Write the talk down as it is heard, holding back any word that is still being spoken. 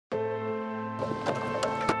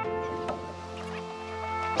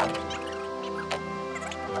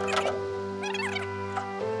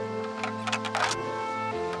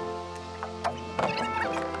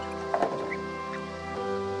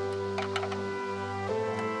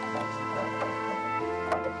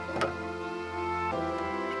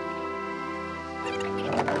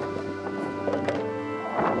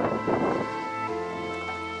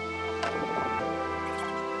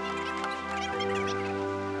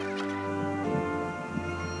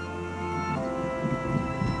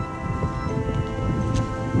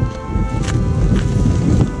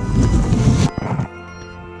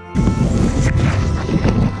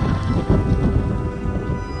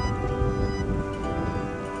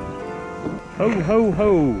Ho ho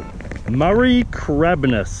ho, Murray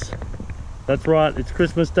Crabbiness. That's right, it's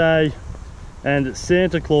Christmas Day and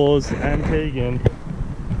Santa Claus and Keegan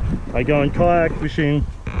are going kayak fishing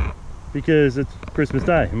because it's Christmas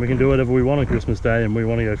Day and we can do whatever we want on Christmas Day and we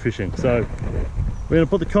want to go fishing. So we're going to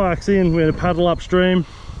put the kayaks in, we're going to paddle upstream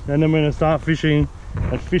and then we're going to start fishing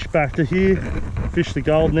and fish back to here, fish the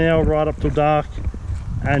Golden Hour right up till dark,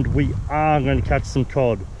 and we are going to catch some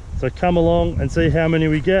cod. So come along and see how many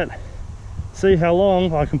we get. See how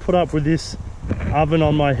long I can put up with this oven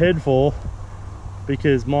on my head for,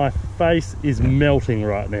 because my face is melting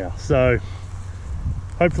right now. So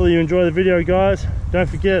hopefully you enjoy the video, guys. Don't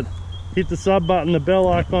forget, hit the sub button, the bell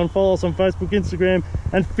icon, follow us on Facebook, Instagram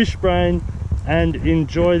and Fishbrain, and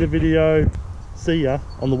enjoy the video. See ya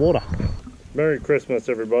on the water. Merry Christmas,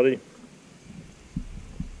 everybody.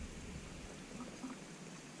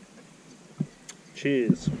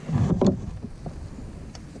 Cheers.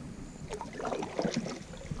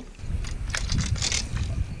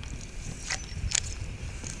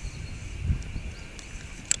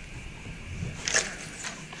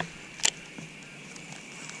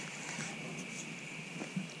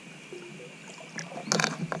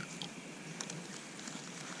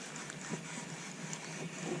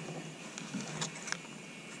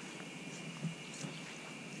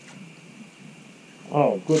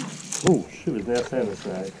 Oh, good. Oh, shoot, it's now Santa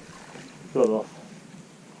snag. Got it off.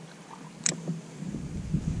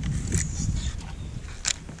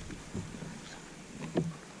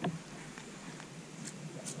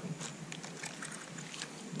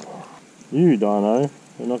 You, Dino,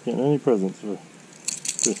 you're not getting any presents for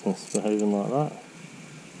Christmas behaving like that.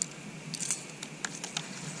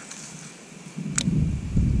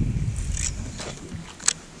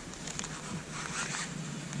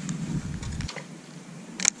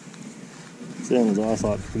 Santa's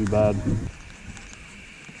eyesight's pretty bad.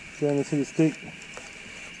 Santa's hit a stick.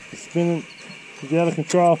 He's spinning. He's out of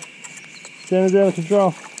control. Santa's out of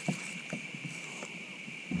control.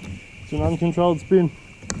 It's an uncontrolled spin.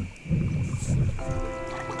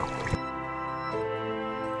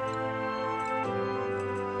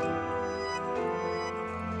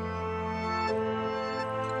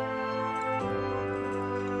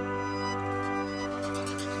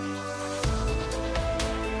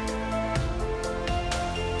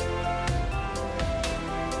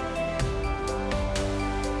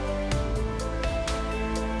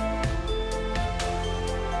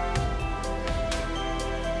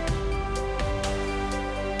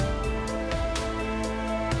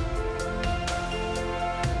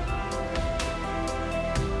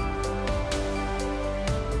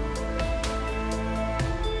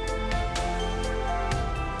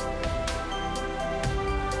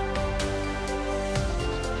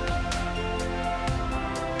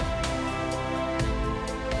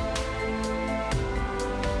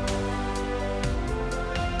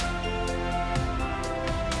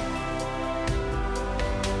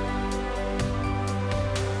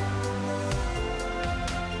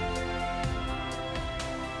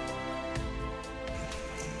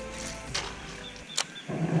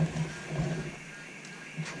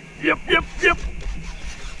 Yep.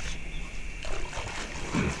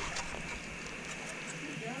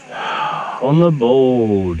 On the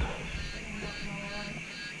board.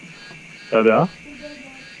 Oh, there.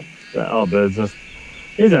 Oh, bird's nest.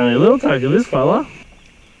 He's only a little taker, this fella.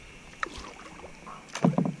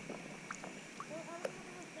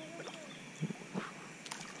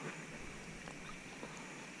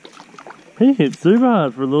 He hit super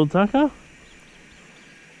hard for a little tucker.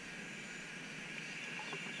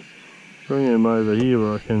 Bring him over here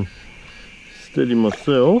where I can steady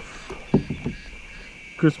myself.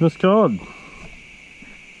 Christmas cod.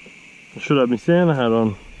 I should have my Santa hat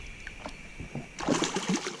on.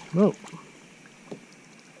 Oh.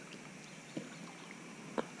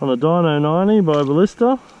 On a Dino 90 by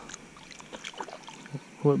Ballista.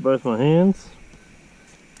 Wet both my hands.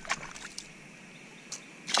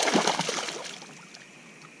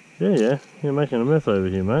 Yeah, you're making a mess over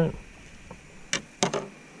here, mate.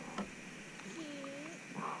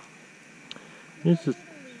 He's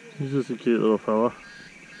just a cute little fella.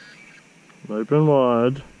 Open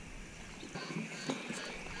wide.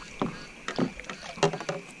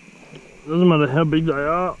 Doesn't matter how big they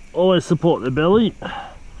are, always support their belly.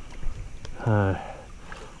 He's a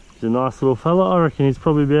nice little fella. I reckon he's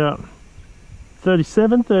probably about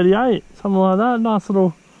 37, 38, something like that. Nice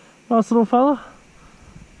little fella.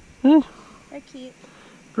 Yeah. They're cute.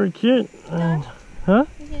 Very cute. And, huh?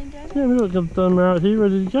 You gonna enjoy Yeah, we've got them right here,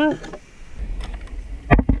 ready to go.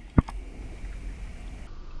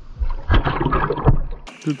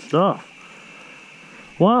 Good stuff.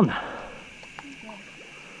 One.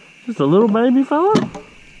 Just a little baby fella,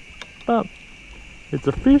 but it's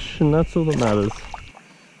a fish and that's all that matters.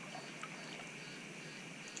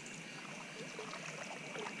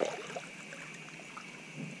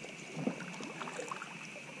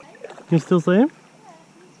 Can you still see him?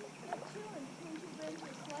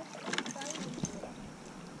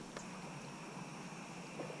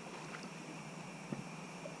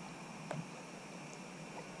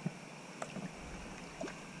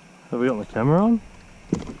 Have we got the camera on?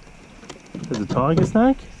 There's a tiger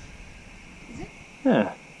snake? Is it?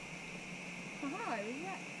 Yeah. Oh, is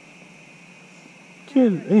that?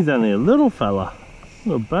 Kid, he's only a little fella.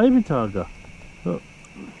 Little baby tiger. Oh.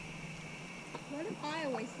 Why do I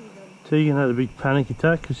always see them? Tegan had a big panic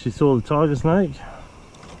attack because she saw the tiger snake.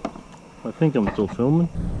 I think I'm still filming.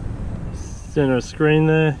 Center a screen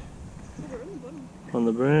there. On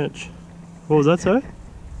the branch. What was that, sorry?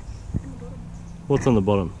 What's on the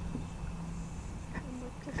bottom?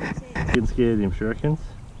 It scared him, she reckons.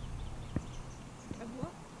 Of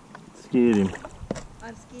what? Scared him.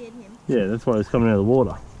 I've scared him. Yeah, that's why he's coming out of the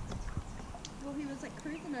water. Well, he was like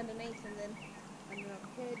cruising underneath and then I don't know,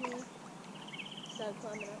 heard me, started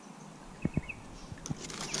climbing up.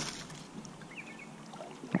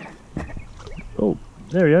 Oh,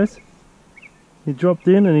 there he goes. He dropped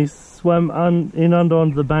in and he swam in under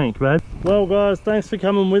the bank, babe. Well guys, thanks for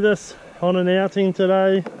coming with us on an outing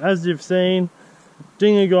today. As you've seen,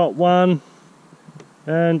 Dinger got one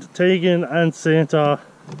and Tegan and Santa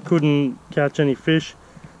couldn't catch any fish.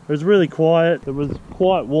 It was really quiet, it was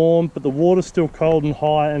quite warm, but the water's still cold and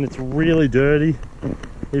high and it's really dirty,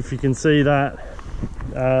 if you can see that.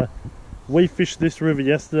 We fished this river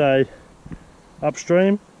yesterday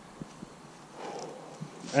upstream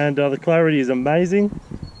and the clarity is amazing.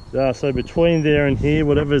 So between there and here,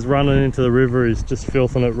 whatever's running into the river is just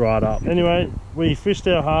filthing it right up. Anyway, we fished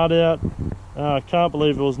our heart out. Can't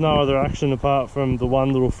believe there was no other action apart from the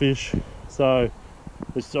one little fish. So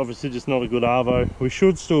it's obviously just not a good arvo. We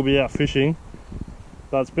should still be out fishing,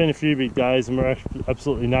 but it's been a few big days and we're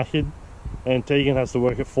absolutely knackered. And Tegan has to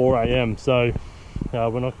work at 4 AM, so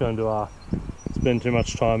we're not going to spend too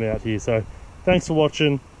much time out here. So thanks for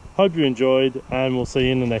watching. Hope you enjoyed, and we'll see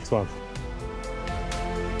you in the next one.